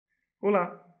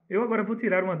Olá, eu agora vou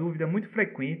tirar uma dúvida muito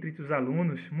frequente entre os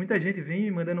alunos. Muita gente vem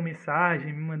me mandando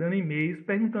mensagem, me mandando e-mails,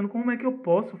 perguntando como é que eu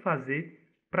posso fazer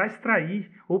para extrair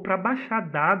ou para baixar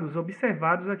dados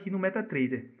observados aqui no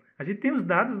MetaTrader. A gente tem os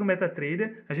dados no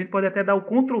MetaTrader, a gente pode até dar o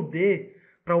Ctrl D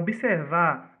para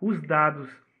observar os dados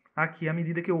aqui à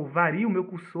medida que eu vario o meu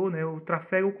cursor, né? Eu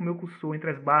trafego com o meu cursor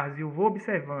entre as barras e eu vou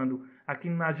observando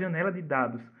aqui na janela de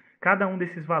dados cada um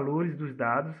desses valores dos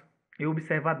dados. Eu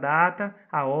observo a data,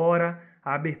 a hora,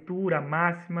 a abertura, a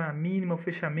máxima, a mínima, o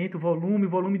fechamento, o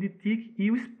volume de tick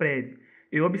e o spread.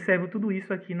 Eu observo tudo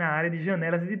isso aqui na área de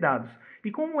janelas de dados.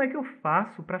 E como é que eu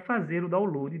faço para fazer o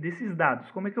download desses dados?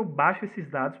 Como é que eu baixo esses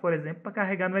dados, por exemplo, para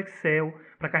carregar no Excel,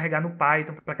 para carregar no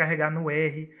Python, para carregar no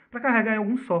R, para carregar em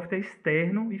algum software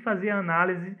externo e fazer a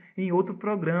análise em outro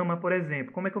programa, por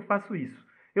exemplo? Como é que eu faço isso?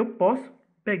 Eu posso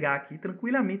pegar aqui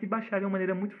tranquilamente e baixar de uma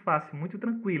maneira muito fácil, muito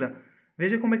tranquila.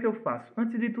 Veja como é que eu faço.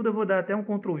 Antes de tudo, eu vou dar até um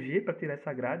Ctrl G para tirar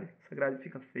essa grade. Essa grade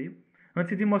fica feio.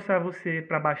 Antes de mostrar você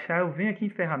para baixar, eu venho aqui em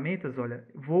ferramentas, olha,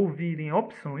 vou vir em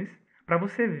opções para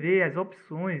você ver as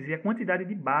opções e a quantidade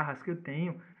de barras que eu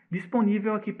tenho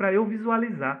disponível aqui para eu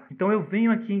visualizar. Então eu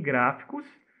venho aqui em gráficos.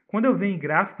 Quando eu venho em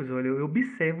gráficos, olha, eu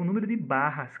observo o número de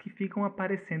barras que ficam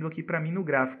aparecendo aqui para mim no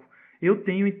gráfico. Eu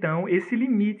tenho então esse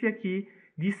limite aqui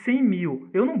de 100 mil.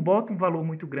 Eu não boto um valor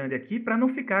muito grande aqui para não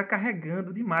ficar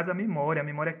carregando demais a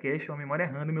memória cache ou a memória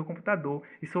RAM do meu computador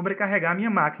e sobrecarregar a minha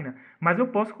máquina. Mas eu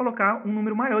posso colocar um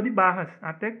número maior de barras,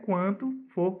 até quanto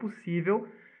for possível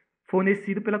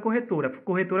fornecido pela corretora. A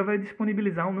corretora vai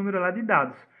disponibilizar um número lá de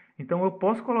dados. Então eu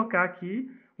posso colocar aqui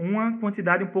uma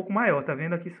quantidade um pouco maior. Tá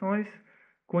vendo? Aqui são as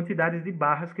quantidades de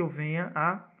barras que eu venha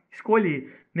a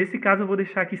escolher. Nesse caso eu vou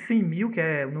deixar aqui 100 mil, que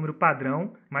é o número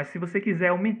padrão, mas se você quiser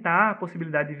aumentar a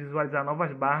possibilidade de visualizar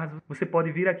novas barras, você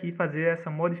pode vir aqui e fazer essa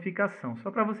modificação,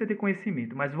 só para você ter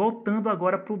conhecimento. Mas voltando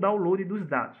agora para o download dos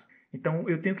dados. Então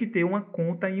eu tenho que ter uma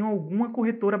conta em alguma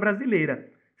corretora brasileira.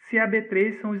 Se a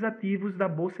B3 são os ativos da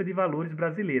Bolsa de Valores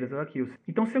brasileiras. Olha aqui.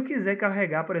 Então, se eu quiser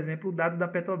carregar, por exemplo, o dado da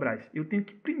Petrobras, eu tenho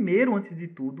que primeiro, antes de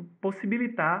tudo,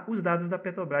 possibilitar os dados da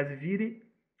Petrobras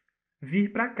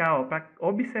vir para cá, para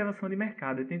observação de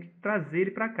mercado. Eu tenho que trazer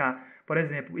ele para cá. Por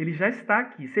exemplo, ele já está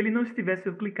aqui. Se ele não estivesse,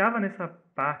 eu clicava nessa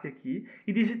parte aqui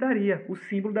e digitaria o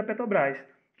símbolo da Petrobras,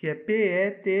 que é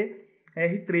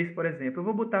PETR3, por exemplo. Eu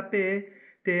vou botar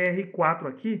PETR4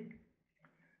 aqui,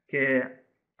 que é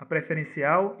a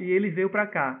preferencial, e ele veio para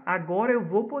cá. Agora eu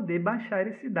vou poder baixar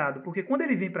esse dado, porque quando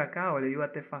ele vem para cá, olha, eu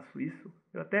até faço isso,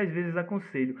 eu até às vezes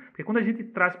aconselho, porque quando a gente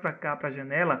traz para cá, para a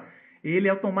janela, ele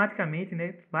automaticamente,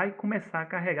 né, vai começar a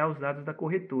carregar os dados da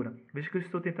corretora. Veja que eu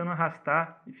estou tentando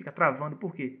arrastar e fica travando,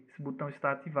 por quê? Esse botão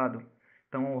está ativado.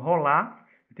 Então, rolar,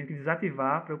 eu tenho que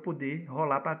desativar para eu poder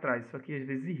rolar para trás. Isso aqui às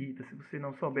vezes irrita. Se você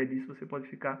não souber disso, você pode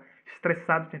ficar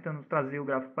estressado tentando trazer o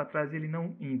gráfico para trás e ele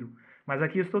não indo. Mas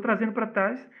aqui eu estou trazendo para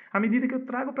trás. À medida que eu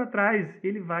trago para trás,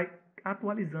 ele vai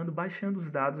atualizando, baixando os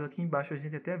dados. Aqui embaixo a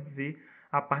gente até vê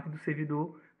a parte do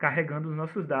servidor carregando os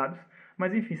nossos dados.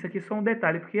 Mas enfim, isso aqui é só um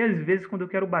detalhe, porque às vezes quando eu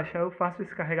quero baixar, eu faço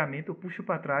esse carregamento, eu puxo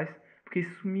para trás, porque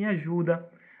isso me ajuda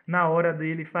na hora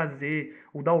dele fazer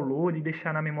o download e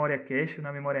deixar na memória cache,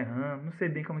 na memória RAM. Não sei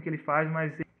bem como é que ele faz,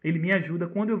 mas ele me ajuda.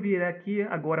 Quando eu vier aqui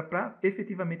agora para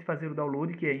efetivamente fazer o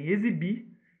download, que é em exibir,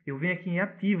 eu venho aqui em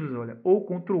ativos, olha, ou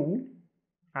Ctrl U,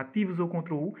 ativos ou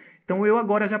Ctrl U. Então eu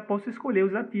agora já posso escolher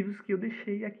os ativos que eu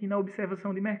deixei aqui na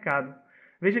observação de mercado.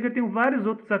 Veja que eu tenho vários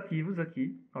outros ativos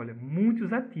aqui, olha,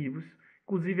 muitos ativos,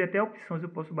 inclusive até opções eu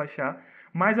posso baixar,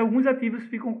 mas alguns ativos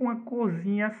ficam com a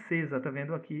corzinha acesa, tá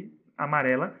vendo aqui,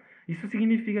 amarela. Isso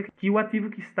significa que o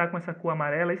ativo que está com essa cor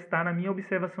amarela está na minha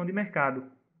observação de mercado,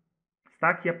 está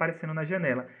aqui aparecendo na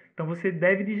janela. Então você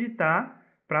deve digitar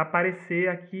para aparecer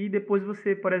aqui, depois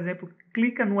você, por exemplo,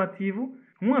 clica no ativo.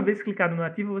 Uma vez clicado no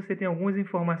ativo, você tem algumas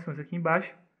informações aqui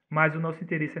embaixo, mas o nosso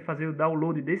interesse é fazer o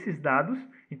download desses dados.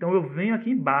 Então eu venho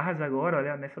aqui em barras agora,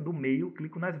 olha, nessa do meio,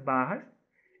 clico nas barras.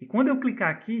 E quando eu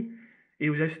clicar aqui,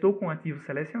 eu já estou com o ativo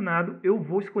selecionado, eu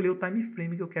vou escolher o time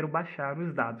frame que eu quero baixar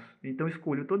os dados. Então eu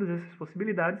escolho todas essas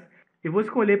possibilidades. Eu vou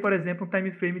escolher, por exemplo, um time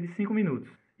frame de 5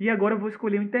 minutos. E agora eu vou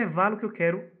escolher o intervalo que eu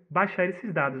quero baixar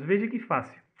esses dados. Veja que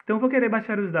fácil. Então eu vou querer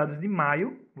baixar os dados de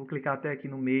maio, vou clicar até aqui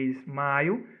no mês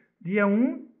maio, dia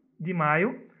 1 de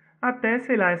maio, até,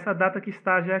 sei lá, essa data que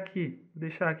está já aqui. Vou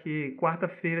deixar aqui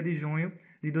quarta-feira de junho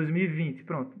de 2020.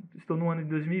 Pronto, estou no ano de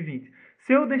 2020.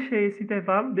 Se eu deixei esse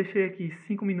intervalo, deixei aqui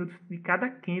 5 minutos de cada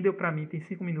candle, para mim tem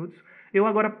 5 minutos, eu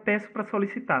agora peço para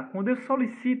solicitar. Quando eu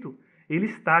solicito, ele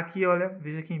está aqui, olha,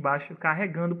 veja aqui embaixo,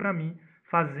 carregando para mim,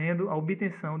 fazendo a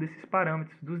obtenção desses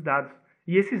parâmetros, dos dados.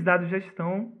 E esses dados já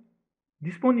estão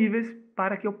disponíveis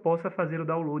para que eu possa fazer o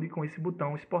download com esse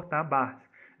botão exportar barras.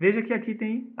 Veja que aqui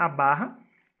tem a barra,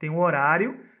 tem o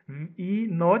horário e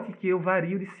note que eu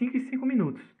vario de 5 em 5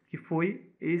 minutos, que foi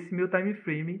esse meu time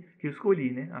frame que eu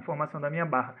escolhi, né? A formação da minha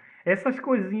barra. Essas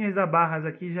coisinhas da barras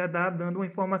aqui já dá dando uma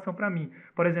informação para mim.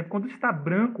 Por exemplo, quando está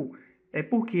branco, é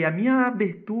porque a minha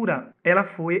abertura ela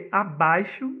foi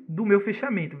abaixo do meu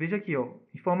fechamento. Veja aqui, ó,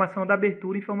 informação da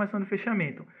abertura, informação do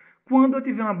fechamento. Quando eu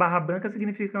tiver uma barra branca,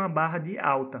 significa uma barra de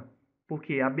alta,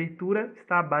 porque a abertura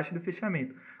está abaixo do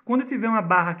fechamento. Quando eu tiver uma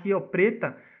barra aqui, ó,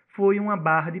 preta, foi uma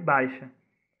barra de baixa.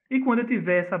 E quando eu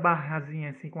tiver essa barrazinha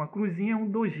assim com a cruzinha, é um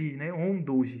doji, né? Ou um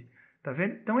doji. Tá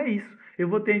vendo? Então é isso. Eu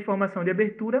vou ter a informação de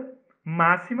abertura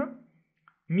máxima,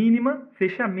 mínima,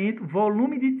 fechamento,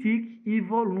 volume de tick e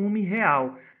volume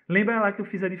real. Lembra lá que eu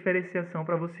fiz a diferenciação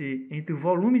para você entre o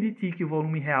volume de tick e o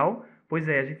volume real? Pois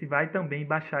é, a gente vai também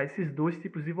baixar esses dois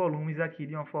tipos de volumes aqui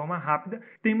de uma forma rápida.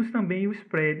 Temos também o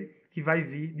spread, que vai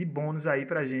vir de bônus aí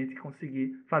para a gente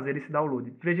conseguir fazer esse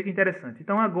download. Veja que interessante.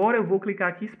 Então agora eu vou clicar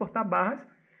aqui, exportar barras,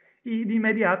 e de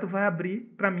imediato vai abrir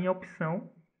para mim a opção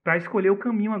para escolher o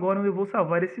caminho agora onde eu vou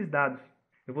salvar esses dados.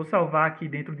 Eu vou salvar aqui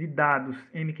dentro de dados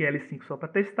MQL5 só para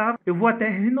testar. Eu vou até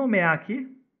renomear aqui.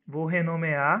 Vou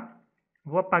renomear.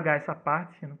 Vou apagar essa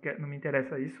parte, não me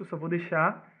interessa isso. Eu só vou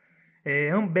deixar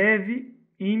Ambev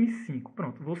M5.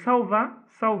 Pronto, vou salvar.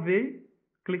 Salvei.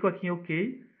 Clico aqui em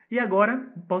OK. E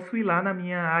agora posso ir lá na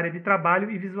minha área de trabalho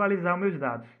e visualizar os meus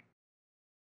dados.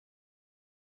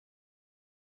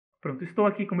 Pronto, estou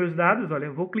aqui com meus dados. Olha,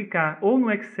 eu vou clicar ou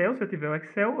no Excel, se eu tiver o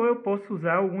Excel, ou eu posso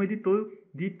usar algum editor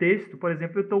de texto. Por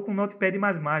exemplo, eu estou com o Notepad++,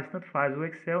 tanto faz, o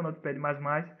Excel, o Notepad++.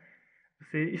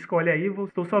 Você escolhe aí,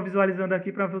 estou só visualizando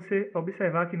aqui para você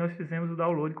observar que nós fizemos o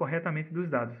download corretamente dos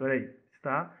dados. Olha aí,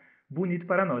 está bonito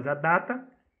para nós. A data,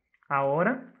 a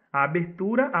hora, a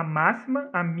abertura, a máxima,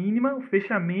 a mínima, o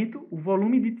fechamento, o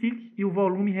volume de tick e o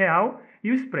volume real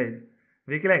e o spread.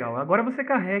 Vê que legal. Agora você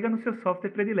carrega no seu software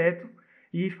predileto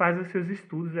e faz os seus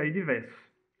estudos aí diversos.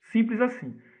 Simples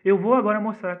assim. Eu vou agora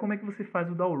mostrar como é que você faz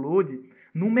o download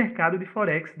no mercado de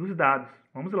Forex dos dados.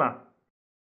 Vamos lá.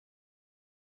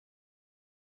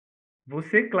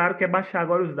 Você, claro, quer baixar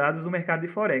agora os dados do mercado de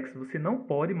Forex. Você não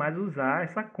pode mais usar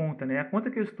essa conta, né? A conta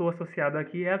que eu estou associado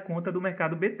aqui é a conta do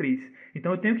mercado B3.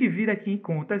 Então, eu tenho que vir aqui em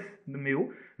contas do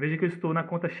meu. Veja que eu estou na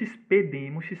conta XP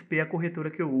Demo. XP é a corretora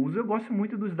que eu uso. Eu gosto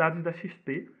muito dos dados da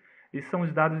XP. Esses são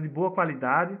os dados de boa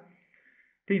qualidade.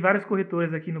 Tem várias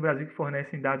corretoras aqui no Brasil que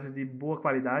fornecem dados de boa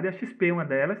qualidade. A XP é uma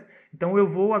delas. Então, eu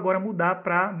vou agora mudar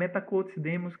para MetaTrader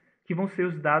Demos, que vão ser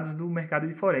os dados do mercado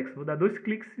de Forex. Vou dar 2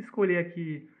 cliques, escolher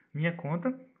aqui minha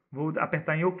conta, vou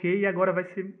apertar em OK e agora vai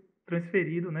ser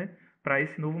transferido, né, para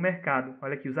esse novo mercado.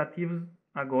 Olha aqui, os ativos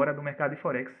agora do mercado de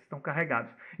Forex estão carregados.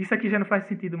 Isso aqui já não faz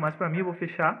sentido mais para mim, eu vou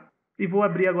fechar e vou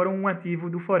abrir agora um ativo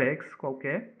do Forex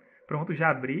qualquer. Pronto, já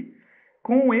abri.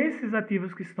 Com esses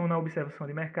ativos que estão na observação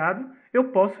de mercado, eu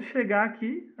posso chegar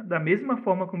aqui, da mesma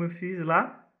forma como eu fiz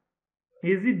lá,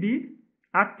 exibir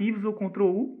ativos ou Ctrl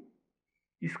U,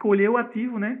 escolher o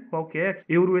ativo, né, qualquer.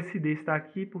 EURUSD está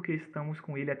aqui porque estamos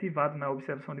com ele ativado na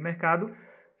observação de mercado.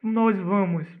 Nós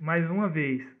vamos, mais uma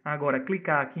vez, agora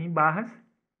clicar aqui em barras.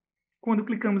 Quando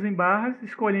clicamos em barras,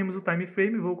 escolhemos o time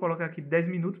frame. Vou colocar aqui 10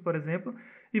 minutos, por exemplo.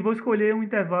 E vou escolher um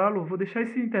intervalo. Vou deixar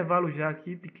esse intervalo já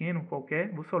aqui, pequeno,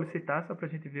 qualquer. Vou solicitar, só para a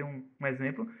gente ver um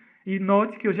exemplo. E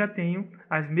note que eu já tenho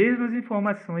as mesmas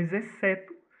informações,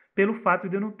 exceto pelo fato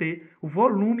de eu não ter o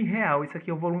volume real. Isso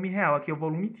aqui é o volume real, aqui é o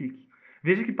volume tick.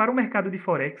 Veja que para o mercado de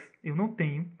Forex, eu não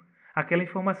tenho aquela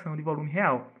informação de volume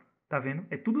real. Tá vendo?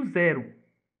 É tudo zero.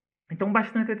 Então,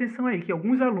 bastante atenção aí, que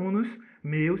alguns alunos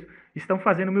meus estão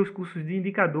fazendo meus cursos de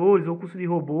indicadores ou curso de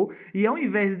robô, e ao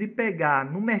invés de pegar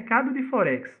no mercado de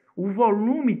Forex o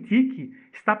volume tick,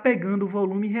 está pegando o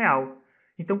volume real.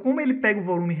 Então, como ele pega o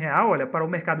volume real, olha, para o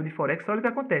mercado de Forex, olha o que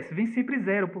acontece. Vem sempre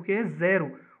zero, porque é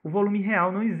zero. O volume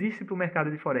real não existe para o mercado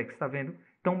de Forex, tá vendo?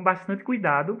 Então, bastante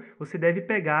cuidado, você deve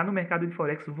pegar no mercado de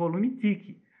Forex o volume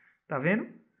tick, tá vendo?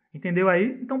 Entendeu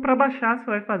aí? Então, para baixar, você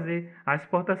vai fazer a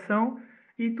exportação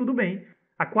e tudo bem.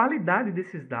 A qualidade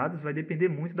desses dados vai depender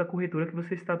muito da corretora que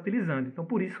você está utilizando. Então,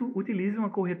 por isso, utilize uma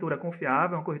corretora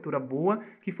confiável, uma corretora boa,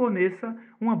 que forneça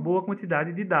uma boa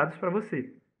quantidade de dados para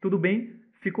você. Tudo bem?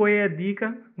 Ficou aí a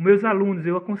dica. Os meus alunos,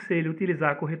 eu aconselho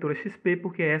utilizar a corretora XP,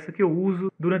 porque é essa que eu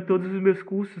uso durante todos os meus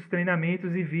cursos,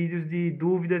 treinamentos e vídeos de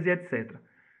dúvidas e etc.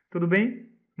 Tudo bem?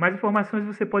 Mais informações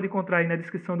você pode encontrar aí na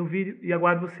descrição do vídeo e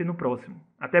aguardo você no próximo.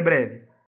 Até breve!